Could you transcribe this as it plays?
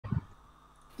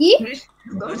কি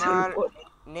Neymar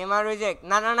Neymar ওই যে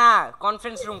না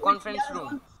কনফারেন্স রুম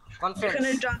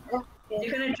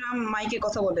যেখানে ট্রাম্প মাইকে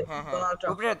কথা বলে হ্যাঁ ডোনাল্ড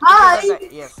ট্রাম্প উপরে Hi.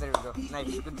 yes there we go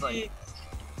nice good boy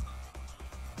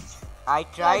I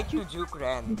tried to juke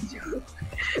Ran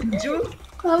Juke?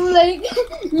 I'm like,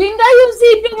 Linda, you've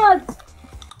seen too much.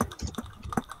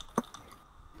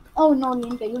 Oh no,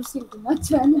 Linda, you've seen too much,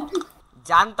 man.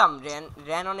 জানতাম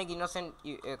ran অনেক innocent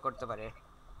করতে পারে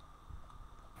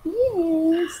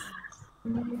Yes.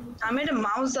 আমি একটা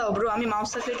mouse দাও bro আমি mouse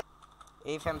থাকলে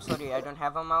if I'm sorry I don't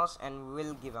have a mouse and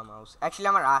will give a mouse actually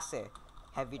আমার আছে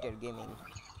হ্যাবিটের গেমিং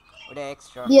ওটা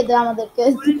এক্সট্রা দিয়ে দে আমাদেরকে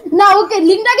না ওকে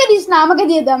লিংকটাকে দিস না আমাকে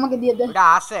দিয়ে দে ওটা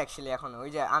আছে অ্যাকচুয়ালি এখন ওই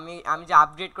যে আমি যে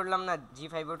আপডেট করলাম না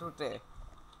G502 তে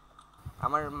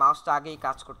আমার মাউসটা আগেই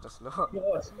কাজ করতেছিল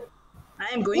I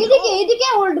am going এইদিকে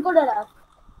হোল্ড করে রাখ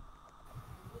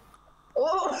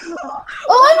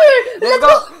oh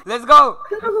let's go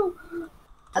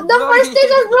the first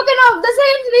stage is broken off the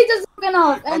second stage is broken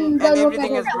off and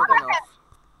everything is broken off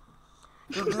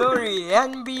to glory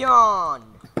and beyond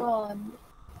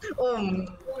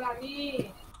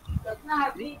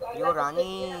yo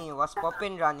Rani what's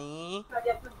poppin Rani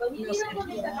oh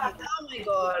my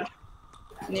god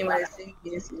Neymar is saying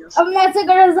yes a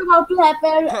massacre is about to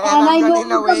happen and I know who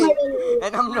the murderer is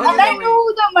and I'm running away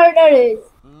who the murderer is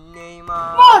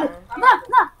Neymar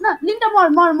না লিংকটা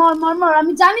মর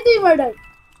আমি জানি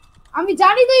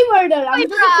তুই murder আমি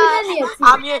তো চিনে নিয়েছি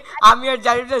আমি আর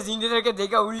জারিটা জিন্দেরকে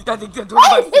দেখে উল্টা দিকতে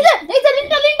দৌড়াচ্ছি এই যে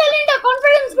লিংকটা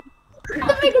কনফারেন্স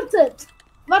তুমি করছে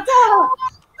বাঁচাও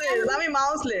আমি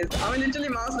মাউসলেস আমি literally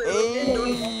মাউসলেস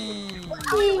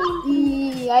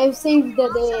I've saved the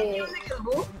day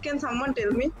can someone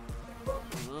tell me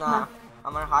না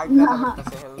আমার হার্ট ব্যথা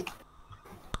করতেছে help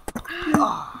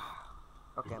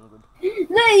okay I'm good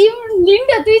no even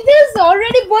Linda তুই this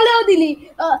already বলেও দিলি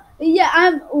yeah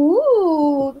I'm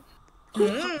ooh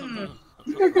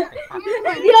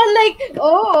you're like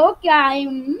oh okay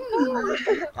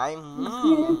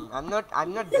I'm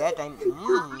not that I'm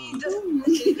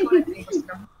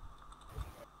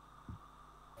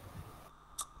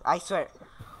I swear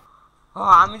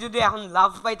আমি যদি এখন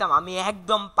লাভ পাইতাম আমি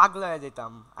একদম পাগল হয়ে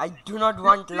যেতাম I do not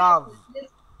want love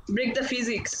break the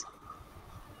physics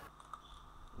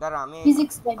দাঁড়া আমি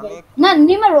ফিজিক্স না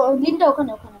নিমার লিংকটা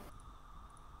ওখানে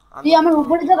তুই আমার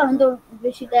উপরে যা কারণ তোর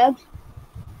বেশি tag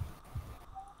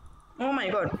oh my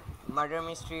god murder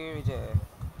mystery যে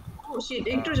oh shit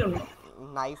একটু জন্য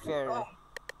নাইফের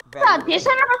না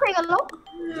দেশানা কোথায় গেল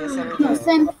জেসার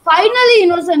ইনোসেন্ট ফাইনালি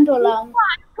ইনোসেন্ট হলাম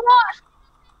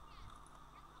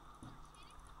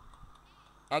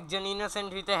একজন ইনোসেন্ট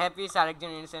হইতে হ্যাপি আর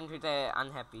একজন ইনোসেন্ট হইতে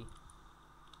আনহ্যাপি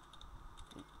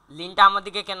লিনটা আমার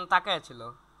দিকে কেন তাকায় ছিল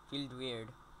ফিল্ড উইয়ার্ড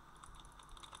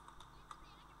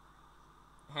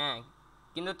হ্যাঁ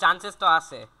কিন্তু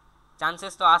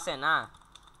চান্সেস তো আছে না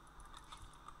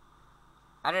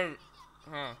আরে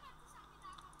হ্যাঁ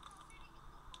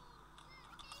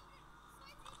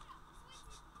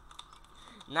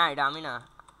না এটা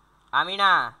আমি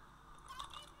না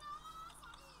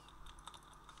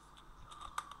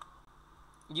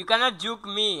You cannot juke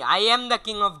me. I am the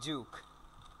king of juke.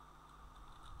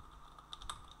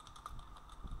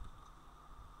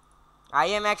 I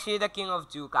am actually the king of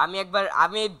juke.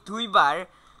 আমি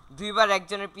দুইবার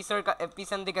একজনের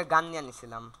পিছন দিকে গান নিয়ে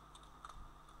নিছিলাম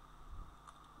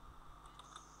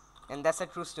and that's a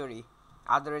true story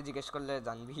আদরে জিজ্ঞেস করলে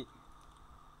জানবি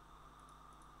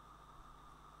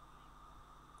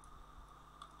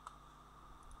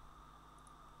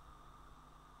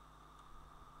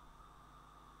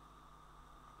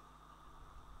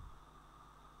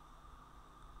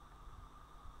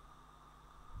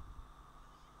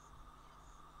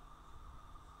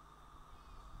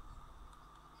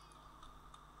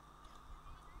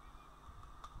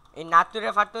এই নাতুরে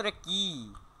ফাতুরে কি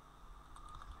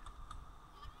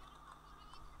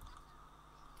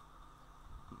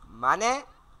মানে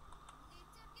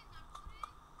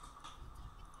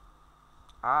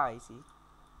I see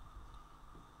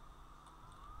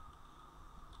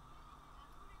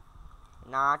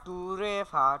নাতুরে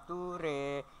ফাতুরে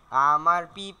আমার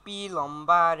পিপি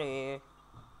লম্বা রে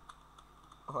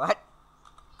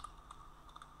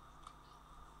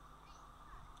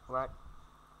what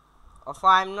Oh,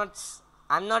 I'm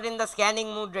not in the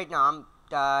scanning mood right now. I'm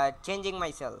changing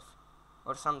myself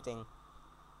or something.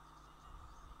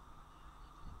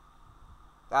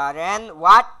 Ren,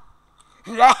 what?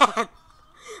 Ren!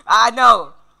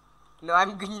 No,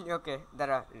 I'm good. Okay,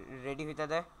 Dara, ready with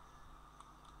that?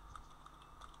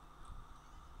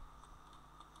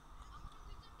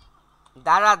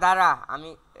 দাঁড়া আমি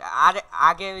আরে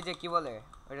আগে ওই যে কি বলে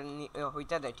ওটা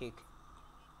হইতা দে ঠিক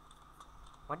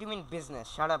What do you mean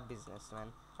business? Shut up, business, man.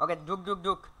 Okay,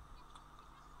 duk.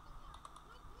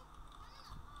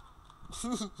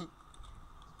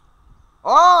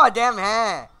 Oh, damn,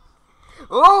 hey.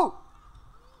 Oh!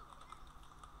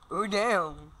 Oh,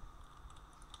 damn.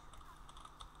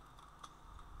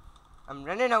 I'm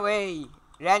running away.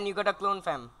 Ran, you got a clone,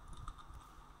 fam.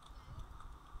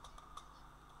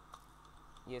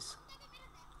 Yes.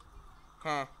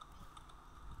 হ্যাঁ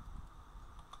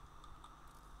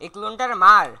এই ক্লোনটার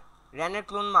মার র্যানের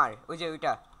ক্লোন মার ওই যে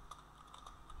ওইটা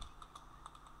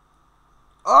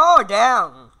ও ড্যাম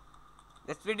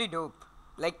দ্যাটস প্রিটি ডোপ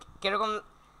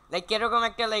কিরকম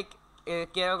একটা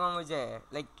কিরকম ওই যে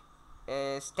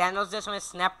স্ট্যানোস যে সময়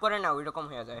স্ন্যাপ করে না ওই রকম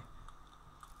হয়ে যায়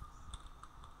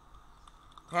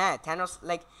হ্যাঁ থ্যানোস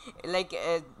লাইক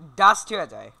ডাস্ট হয়ে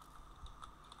যায়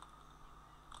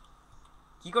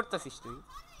কি করতেছিস তুই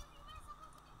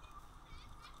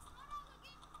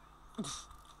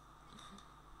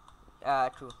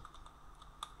true.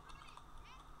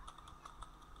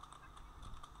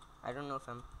 I don't know,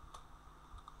 fam.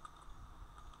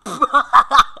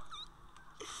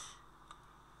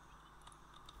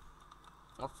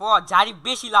 জারি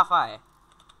বেশি লাফায়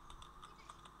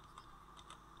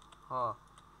হ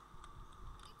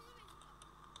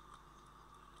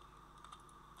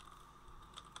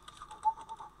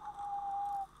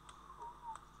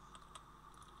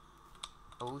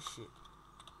oh shit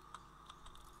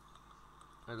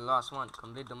the last one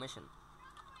complete the mission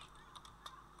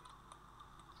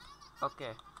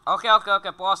okay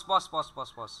pause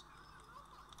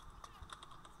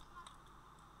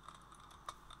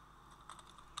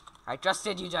I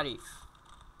trusted you Jarif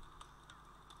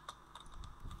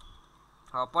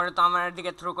হ্যাঁ পরে তো আমার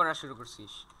দিকে থ্রো করা শুরু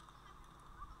করছিস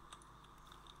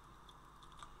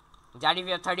Jarif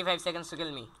you have 35 seconds to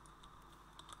kill me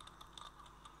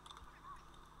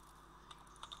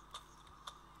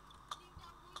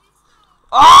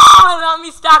আমি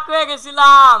স্টাক হয়ে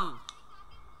গেছিলাম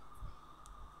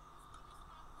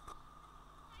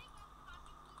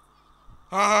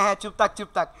হ্যাঁ চুপ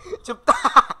থাক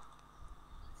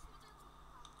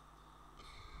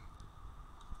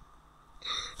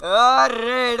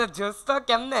আরে এটা জোস তো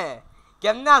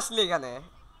কেমনে আসলি এখানে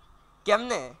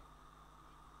কেমনে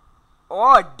ও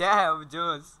ড্যাম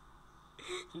জোস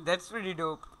that's pretty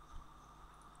dope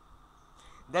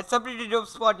that's a pretty dope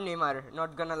spot Neymar not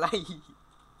gonna lie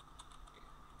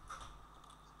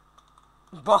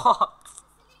box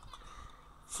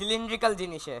cylindrical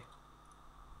জিনিসে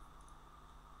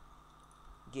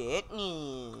get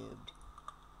nude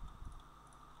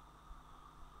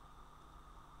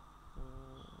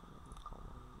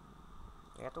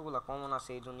এতগুলা কমন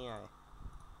আছে এই দুনিয়ায়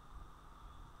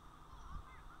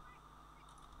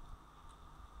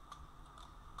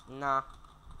না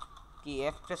কি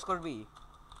এফ প্রেস করবি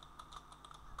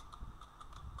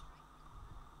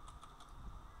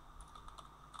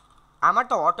আমার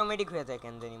তো অটোমেটিক হয়ে যায়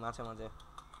কেন জানি মাঝে মাঝে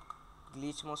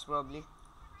গ্লিচ মোস্ট প্রবাবলি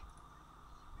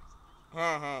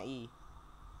হ্যাঁ ই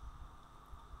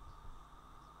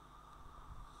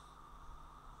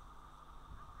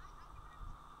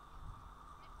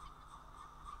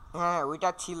হ্যাঁ ওইটা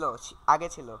ছিল আগে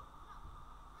ছিল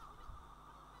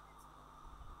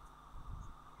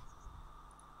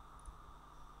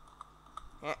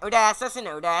হ্যাঁ ওটা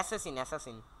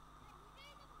অ্যাসাসিন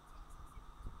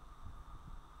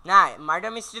না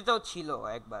মার্ডার মিস্ট্রি তো ছিল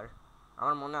একবার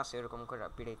আমার মনে আছে এরকম করে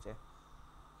পিড়াইতে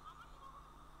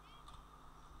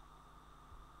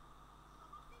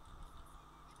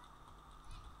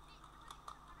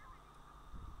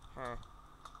হ্যাঁ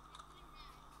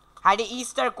হাইডে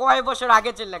ইস্টার কয় বছর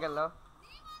আগে চলে গেল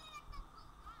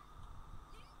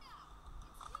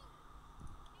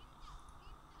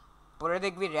পরে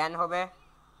দেখবি র্যান হবে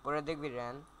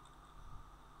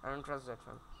I don't trust that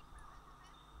one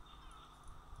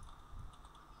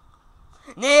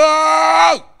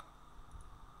নেই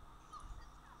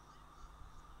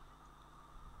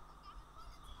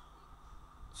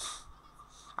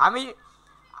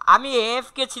আমি এফ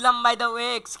কে ছিলাম by the way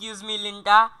excuse me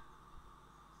লিনটা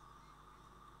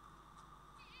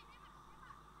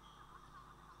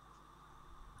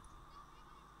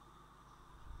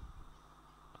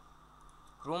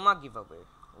Chroma giveaway.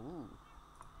 Ooh.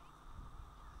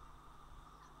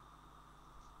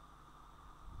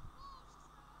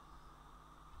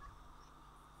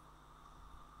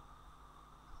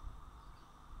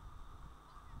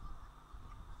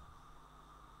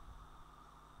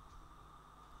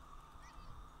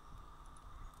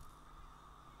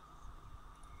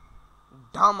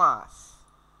 Dumbass.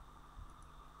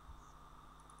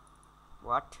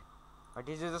 What? What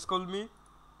did you just call me?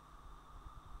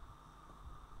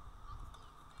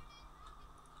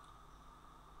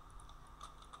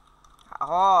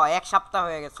 এক সপ্তাহ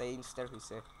হয়ে গেছে ইনস্টার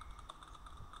হইছে।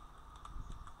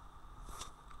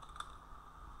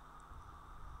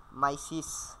 মাই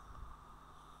cis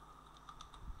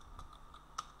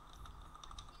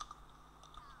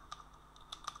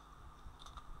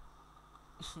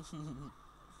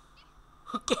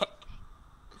okay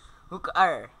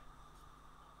hooker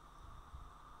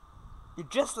you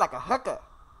dress like a hooker.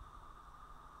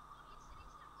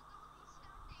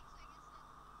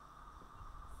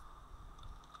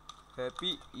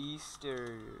 Happy Easter.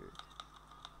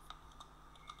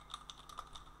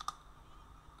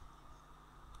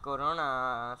 Corona,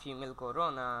 female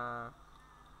corona.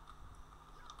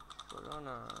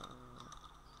 Corona.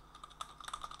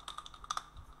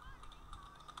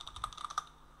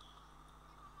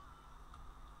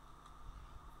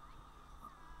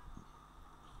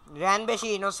 Ran বেশি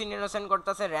innocent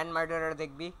করতেছে, ran murderer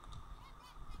দেখবি।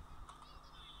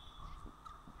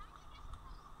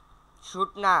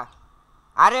 Shoot না,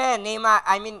 আরে Neymar,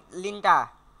 I mean লিন্টা।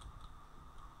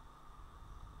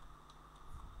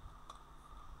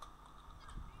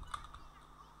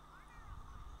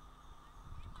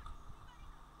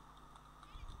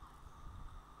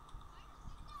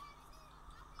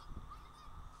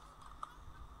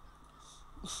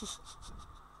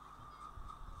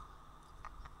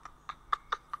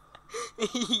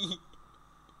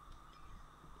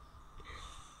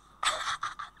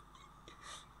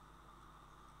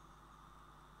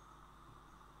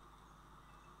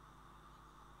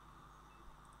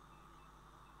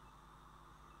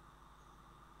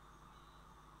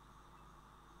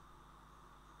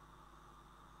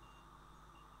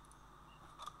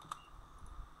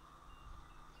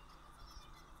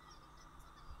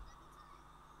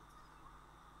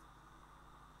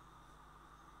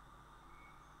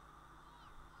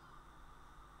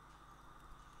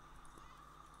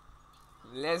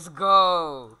 Let's go.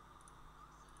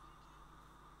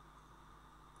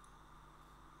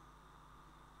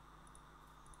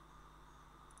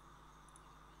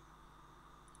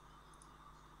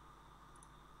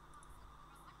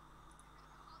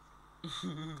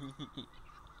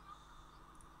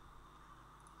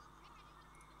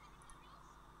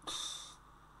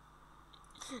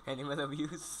 Animal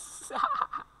abuse.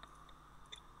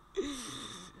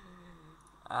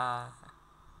 uh,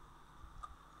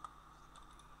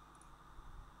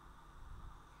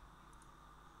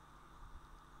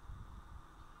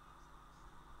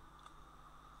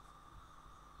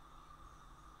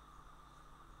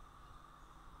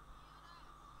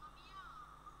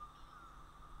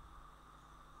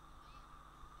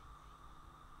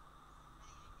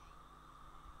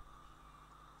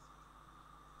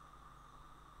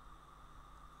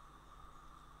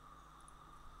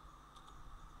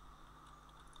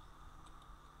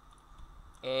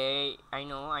 I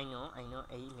know.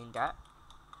 Hey, Linda.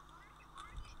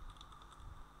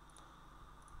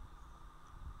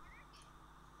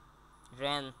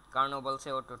 Ran carnival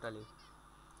se or totally.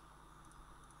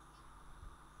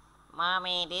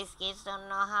 Mommy, these kids don't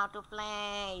know how to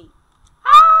play.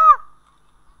 Ah!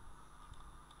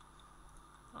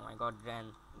 Oh my god, Ran.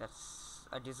 That's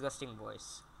a disgusting voice.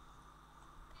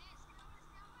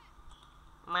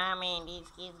 Mommy, these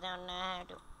kids don't know how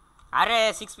to.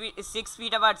 Arre, 6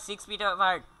 feet apart, 6 feet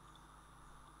apart.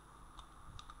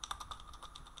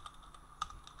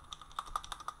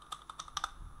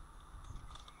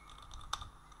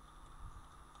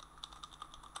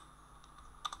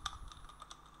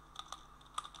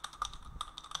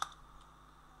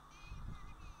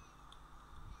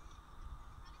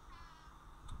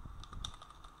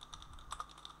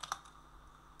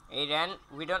 Hey Ran,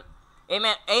 we don't.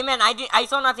 Amen. I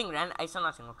saw nothing, Ran. I saw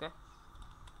nothing. Okay.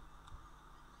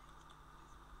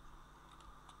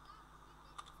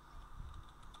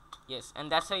 Yes,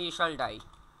 and that's how you shall die.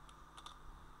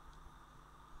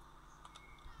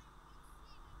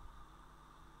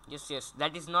 Yes.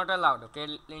 That is not allowed.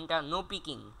 Okay, Linda. No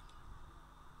peeking.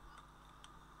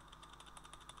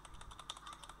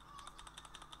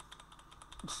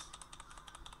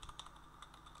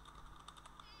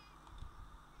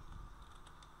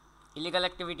 Illegal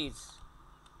activities.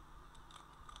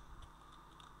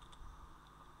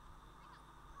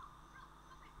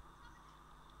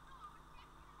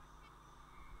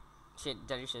 Shit,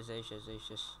 delicious.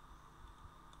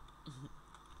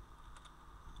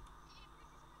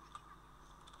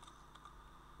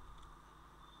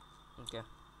 Okay.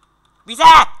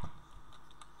 Bisa!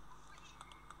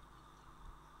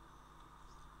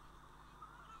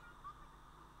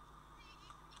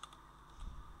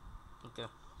 Okay.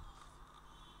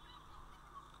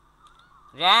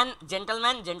 Ran,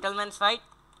 gentleman's fight.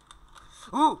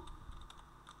 Ooh!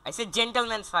 I said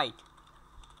gentleman's fight.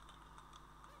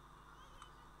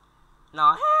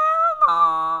 No, hell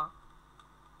no.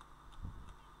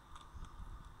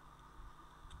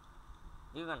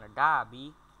 You're gonna die,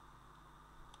 B.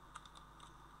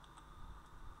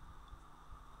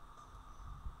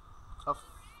 Of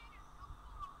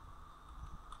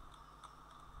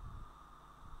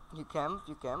you camp,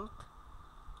 you camp.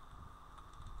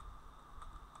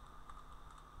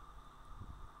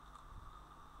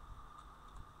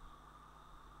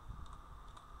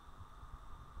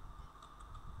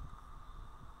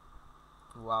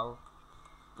 Wow.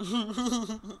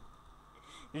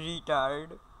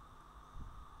 Retard.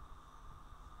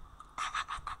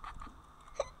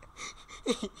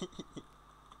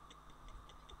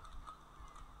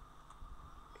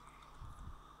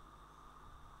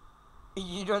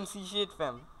 You don't see shit,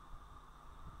 fam.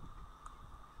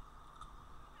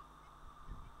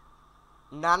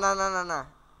 না না না না না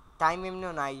time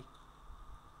এমনিও নাই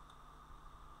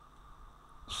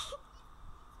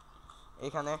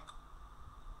এখানে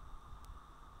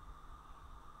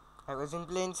I was in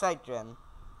plain sight ran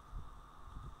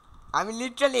আমি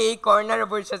literally এই কর্নারে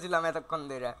বসে ছিলাম এতক্ষণ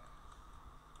ধরে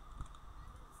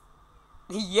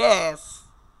ইয়েস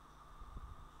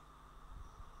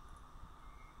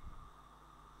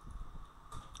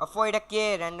অফ এটা কে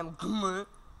র্যান্ডম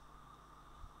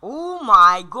ও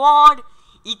মাই গড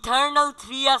ইটারনাল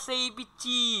 3 আছে এই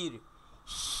পিচ্চির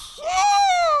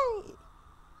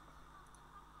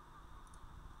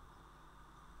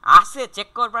আছে চেক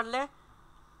কর পারলে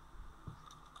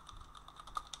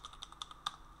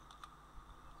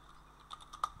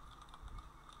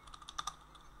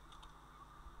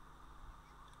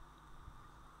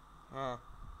হ্যাঁ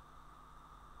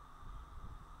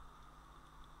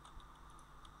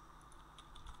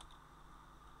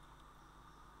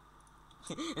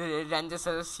Rangers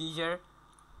has a seizure.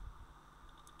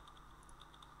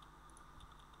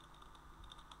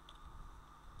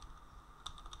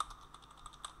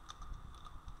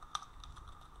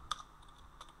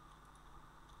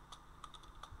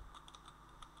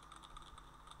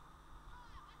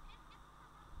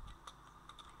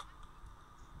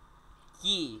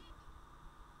 Key.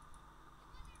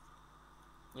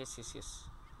 Yes.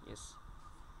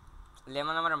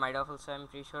 Lemon number might have also, I'm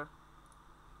pretty sure.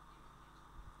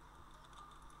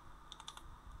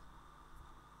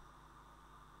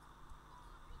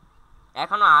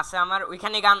 এখনো আছে আমার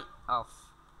ওইখানে গান অফ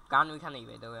গান ওইখানেই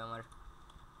বাই দ্য ওয়ে আমার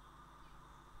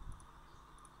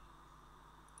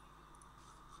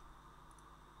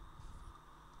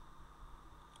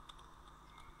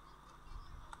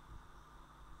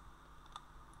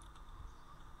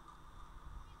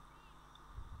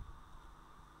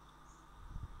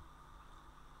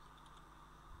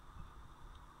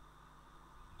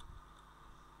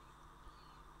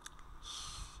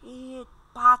এই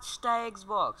 5টা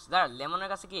এক্সবক্স দাঁড়া লেমনের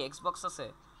কাছে কি এক্সবক্স আছে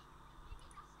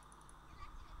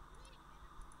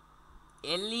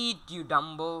এলিট ইউ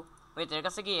ডাম্বো ওয়েট এর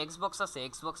কাছে কি এক্সবক্স আছে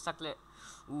এক্সবক্স থাকলে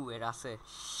এর আছে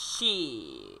শি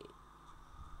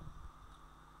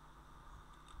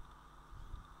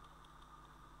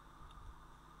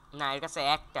না এর কাছে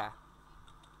একটা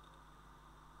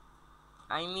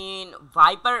I mean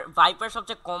ভাইপার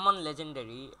সবচেয়ে কমন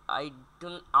লেজেন্ডারি আই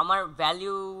ডোন্ট আমার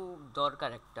ভ্যালু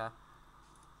দরকার একটা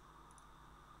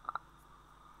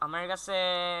আমার কাছে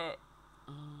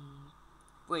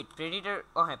ওয়েট প্রেডিটর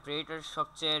হ্যাঁ প্রেডিটর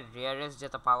সবচেয়ে রেয়ারেস্ট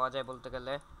যেটা পাওয়া যায় বলতে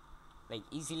গেলে লাইক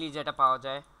ইজিলি যেটা পাওয়া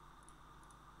যায়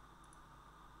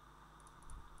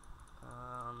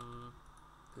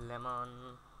লেমন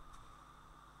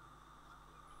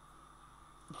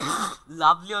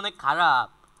লাভলি অনেক খারাপ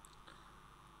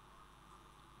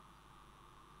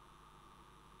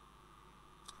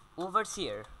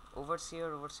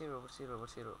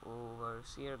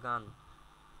ওভারসিয়ার গান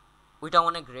ওইটা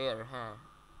অনেক রেয়ার হ্যাঁ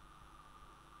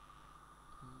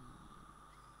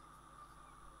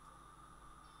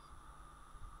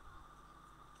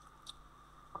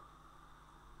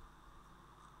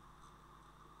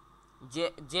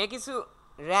যে কিছু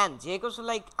যে কিছু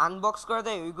লাইক আনবক্স করে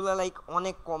দেয় ওইগুলো লাইক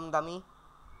অনেক কম দামি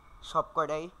সব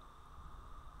কটাই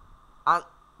আর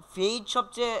ফেড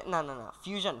সবচেয়ে না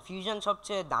ফিউশন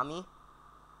সবচেয়ে দামি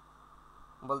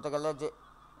বলতে গেলে যে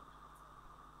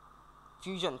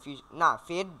ফিউশন না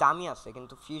ফেড দামি আছে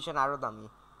কিন্তু ফিউশন আরো দামি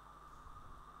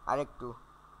আরেকটু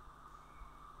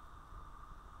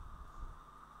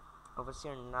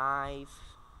অবশ্যই নাইফ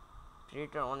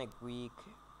প্রেডেটর অনেক week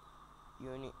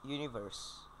universe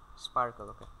sparkle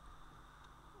okay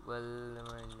well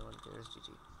no one cares GG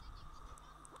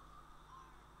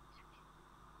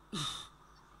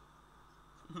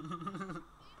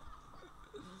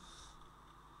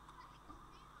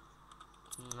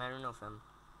I don't know fam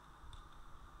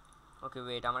okay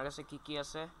wait, আমার কাছে কি কি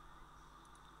আছে?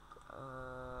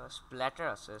 স্প্ল্যাটার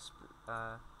আছে,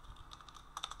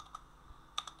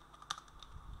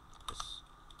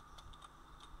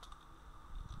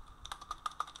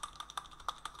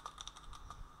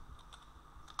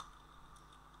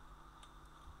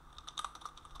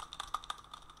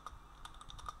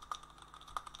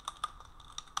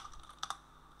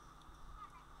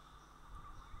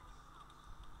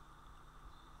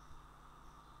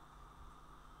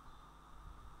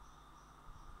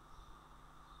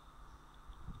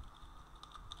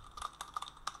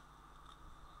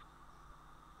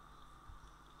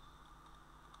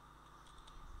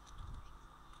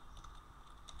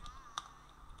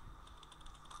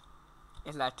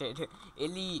 এলাটেড,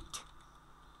 এলিট,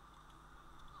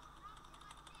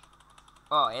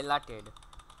 ও এলাটেড।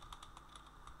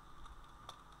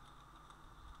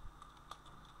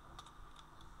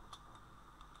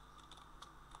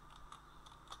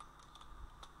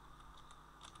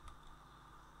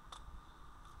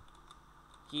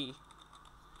 কি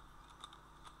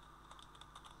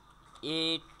এ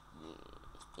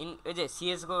এই যে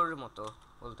সিএস গোর মতো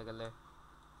বলতে গেলে,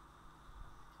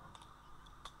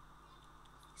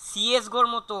 সিএস গোর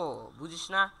মতো, বুঝিস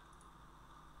না?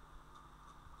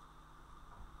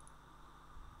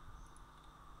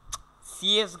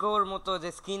 সিএস গোর মতো যে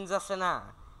স্কিনস আছে না,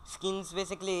 স্কিনস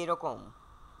বেসিক্যালি এরকম,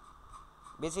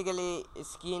 বেসিক্যালি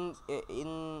স্কিন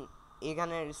ইন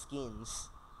এখানের স্কিনস।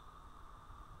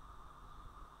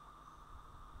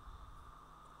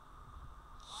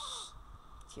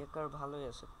 চেকার ভালোই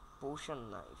আছে, পোশন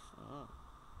নাইফ।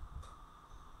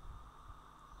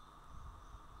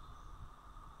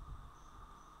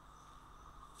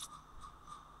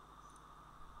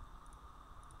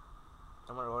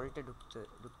 আমার ওয়ালেটে ঢুকতে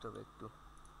হবে একটু।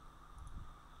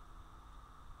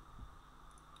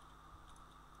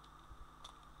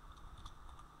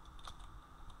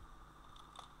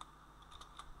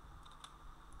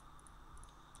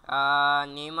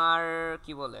 নেইমার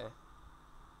কি বলে?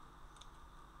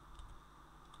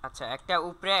 আচ্ছা, একটা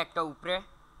উপরে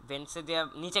ভেন্সে দিয়ে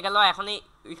নিচে গেল, এখনই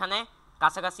ওইখানে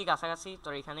কাছাকাছি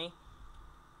তোর এখানেই।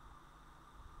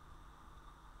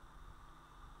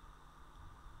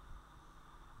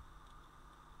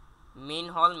 মেইন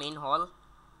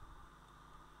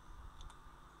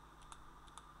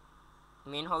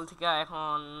হল থেকে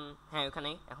এখন, হ্যাঁ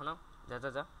ওখানেই এখনো,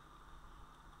 যা।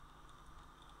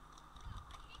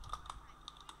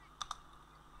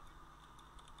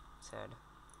 স্যাড।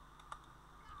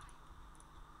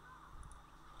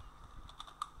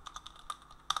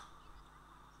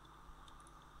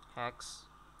 Hacks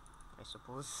I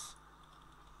suppose.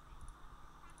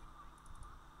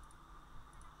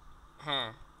 হ্যাঁ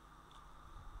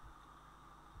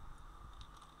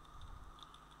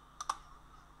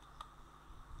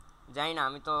জানি না,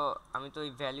 আমি তো ওই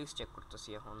ভ্যালুস চেক করতেছি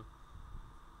এখন।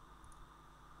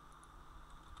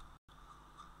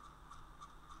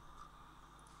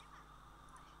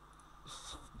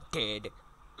 ডেড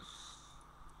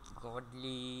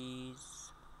গডলিস,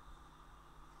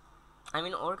 আই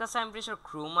মিন ওর কাছে আমি প্রেশার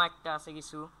ক্রোমা একটা আছে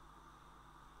কিছু।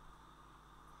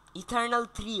 ইথার্নাল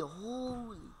 3,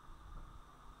 হোল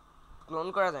ক্লোন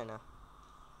করা যায় না।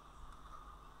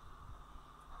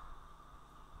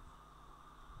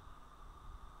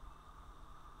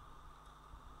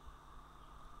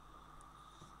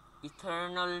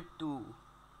 ইথার্নাল 2,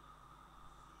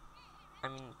 আই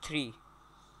মিন 3।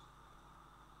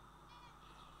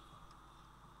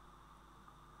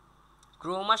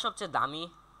 ক্রোমা সবচেয়ে দামি,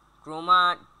 ক্রোমা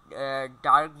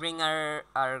ডার্ক ব্রিঙ্গার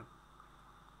আর,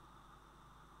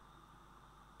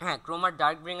 হ্যাঁ ক্রোমার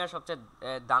ডার্ক ব্রিঙ্গার সবচেয়ে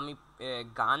দামি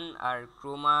গান, আর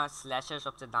ক্রোমা স্ল্যাশের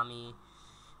সবচেয়ে দামি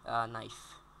নাইফ।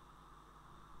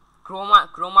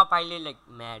 ক্রোমা পাইলে লাইক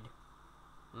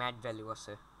ম্যাড ভ্যালু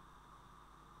আছে।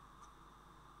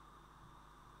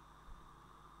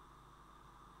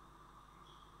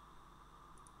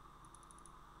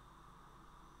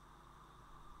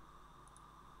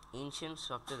 এনশিয়েন্ট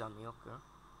সবচেয়ে দামি, ওকে।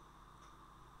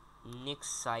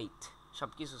 নেক্সট সাইট, সব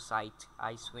কিছু সাইট,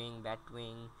 আইস wing, bat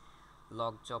wing,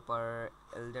 lock chopper,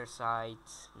 এল্ডার site,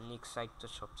 next site তো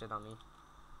সবচেয়ে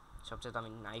দামি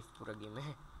নাইফ পুরো গেমে।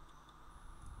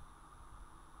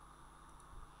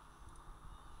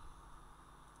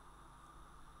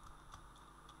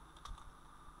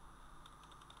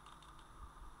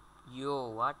 ইয়ো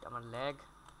হোয়াট, আমার ল্যাগ।